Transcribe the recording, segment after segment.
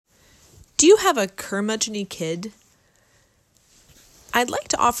Do you have a curmudgeon-y kid? I'd like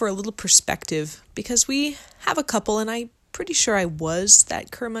to offer a little perspective because we have a couple, and I'm pretty sure I was that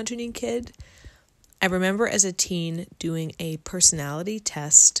curmudgeon-y kid. I remember as a teen doing a personality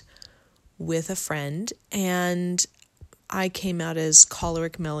test with a friend, and I came out as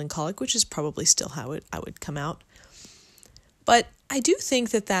choleric melancholic, which is probably still how I would come out. But I do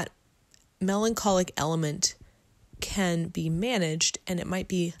think that melancholic element can be managed, and it might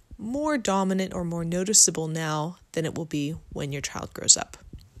be more dominant or more noticeable now than it will be when your child grows up.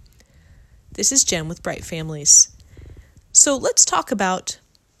 This is Jen with Bright Families. So let's talk about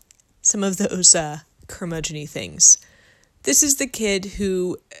some of those curmudgeon-y things. This is the kid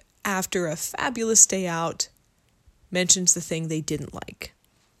who, after a fabulous day out, mentions the thing they didn't like.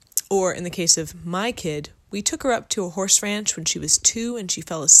 Or in the case of my kid, we took her up to a horse ranch when she was 2 and she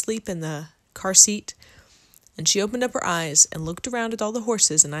fell asleep in the car seat. And she opened up her eyes and looked around at all the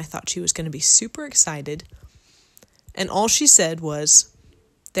horses, and I thought she was going to be super excited. And all she said was,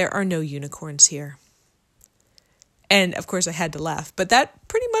 "There are no unicorns here." And of course I had to laugh, but that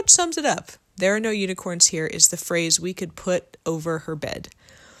pretty much sums it up. "There are no unicorns here" is the phrase we could put over her bed.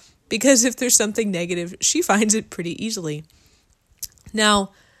 Because if there's something negative, she finds it pretty easily.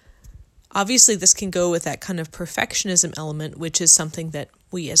 Now, obviously this can go with that kind of perfectionism element, which is something that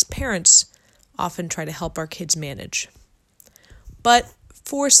we as parents often try to help our kids manage. But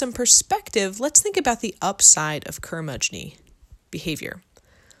for some perspective, let's think about the upside of curmudgeon-y behavior.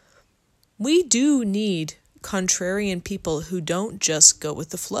 We do need contrarian people who don't just go with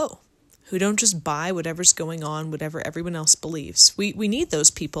the flow, who don't just buy whatever's going on, whatever everyone else believes. We need those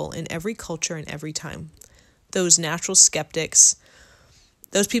people in every culture and every time. Those natural skeptics,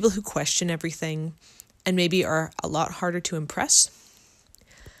 those people who question everything and maybe are a lot harder to impress.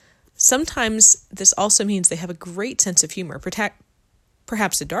 Sometimes this also means they have a great sense of humor,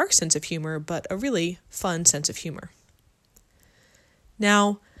 perhaps a dark sense of humor, but a really fun sense of humor.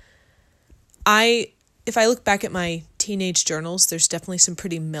 Now, if I look back at my teenage journals, there's definitely some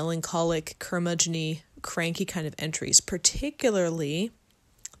pretty melancholic, curmudgeon-y, cranky kind of entries, particularly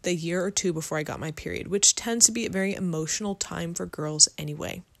the year or 2 before I got my period, which tends to be a very emotional time for girls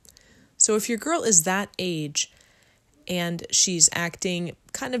anyway. So if your girl is that age and she's acting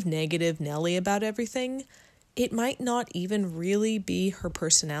kind of negative Nelly about everything, it might not even really be her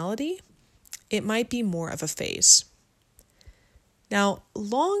personality. It might be more of a phase. Now,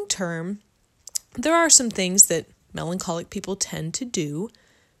 long term, there are some things that melancholic people tend to do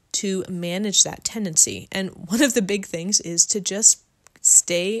to manage that tendency. And one of the big things is to just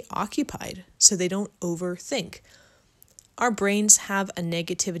stay occupied so they don't overthink. Our brains have a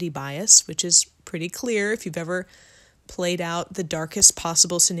negativity bias, which is pretty clear if you've ever played out the darkest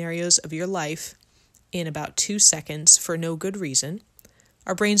possible scenarios of your life in about 2 seconds for no good reason.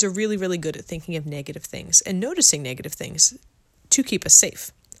 Our brains are really, really good at thinking of negative things and noticing negative things to keep us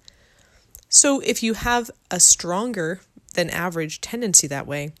safe. So if you have a stronger than average tendency that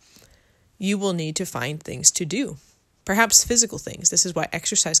way, you will need to find things to do, perhaps physical things. This is why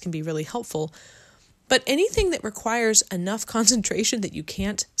exercise can be really helpful. But anything that requires enough concentration that you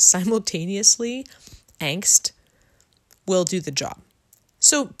can't simultaneously angst will do the job.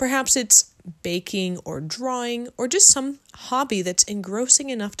 So perhaps it's baking or drawing or just some hobby that's engrossing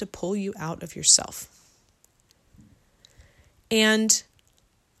enough to pull you out of yourself. And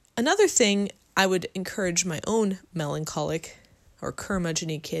another thing I would encourage my own melancholic or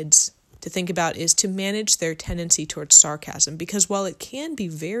curmudgeon-y kids to think about is to manage their tendency towards sarcasm, because while it can be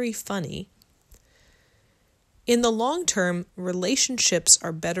very funny, in the long term, relationships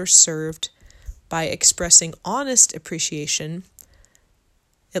are better served by expressing honest appreciation,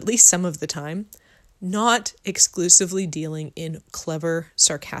 at least some of the time, not exclusively dealing in clever,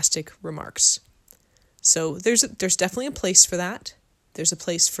 sarcastic remarks. So there's definitely a place for that. There's a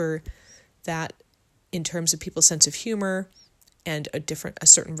place for that in terms of people's sense of humor and a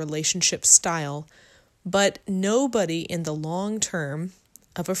certain relationship style. But nobody in the long term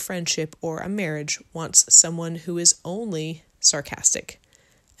of a friendship or a marriage wants someone who is only sarcastic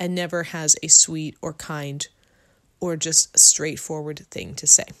and never has a sweet or kind or just straightforward thing to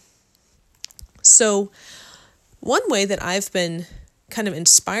say. So one way that I've been kind of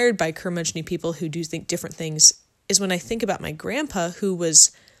inspired by curmudgeon-y people who do think different things is when I think about my grandpa, who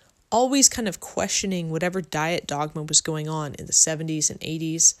was always kind of questioning whatever diet dogma was going on in the 70s and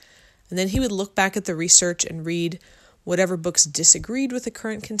 80s. And then he would look back at the research and read whatever books disagreed with the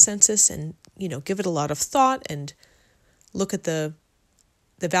current consensus and, give it a lot of thought and look at the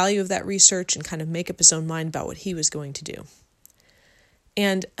value of that research and kind of make up his own mind about what he was going to do.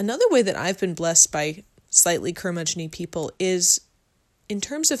 And another way that I've been blessed by slightly curmudgeon-y people is in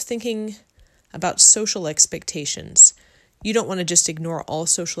terms of thinking about social expectations. You don't want to just ignore all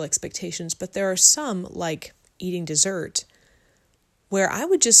social expectations, but there are some, like eating dessert, where I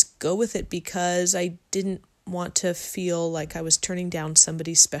would just go with it because I didn't want to feel like I was turning down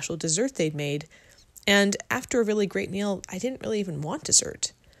somebody's special dessert they'd made. And after a really great meal, I didn't really even want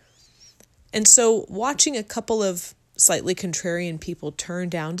dessert. And so watching a couple of slightly contrarian people turn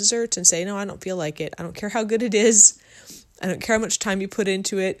down desserts and say, no, I don't feel like it. I don't care how good it is. I don't care how much time you put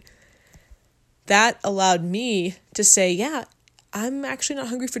into it. That allowed me to say, yeah, I'm actually not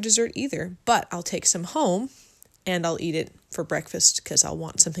hungry for dessert either, but I'll take some home and I'll eat it for breakfast because I'll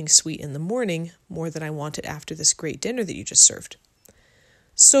want something sweet in the morning more than I want it after this great dinner that you just served.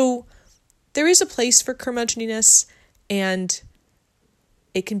 So there is a place for curmudgeoniness, and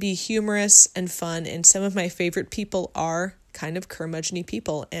it can be humorous and fun, and some of my favorite people are kind of curmudgeon-y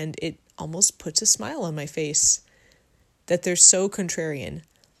people, and it almost puts a smile on my face that they're so contrarian.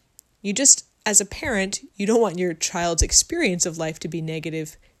 You just, as a parent, you don't want your child's experience of life to be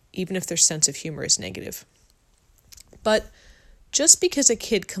negative, even if their sense of humor is negative. But just because a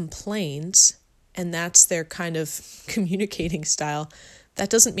kid complains, and that's their kind of communicating style,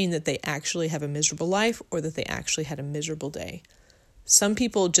 that doesn't mean that they actually have a miserable life or that they actually had a miserable day. Some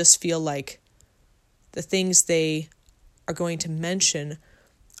people just feel like the things they are going to mention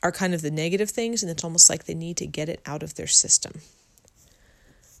are kind of the negative things, and it's almost like they need to get it out of their system.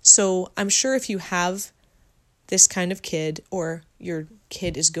 So I'm sure if you have this kind of kid, or your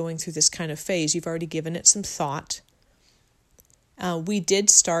kid is going through this kind of phase, you've already given it some thought. We did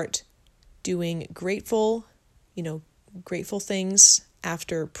start doing grateful things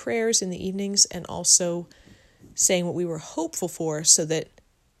after prayers in the evenings, and also saying what we were hopeful for so that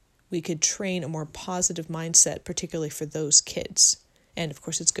we could train a more positive mindset, particularly for those kids. And of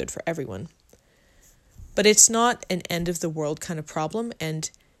course, it's good for everyone. But it's not an end of the world kind of problem, and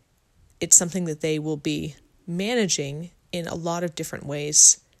it's something that they will be managing in a lot of different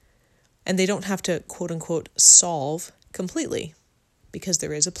ways. And they don't have to, quote unquote, solve completely, because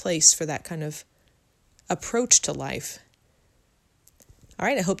there is a place for that kind of approach to life. All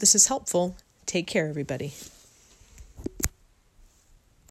right, I hope this is helpful. Take care, everybody.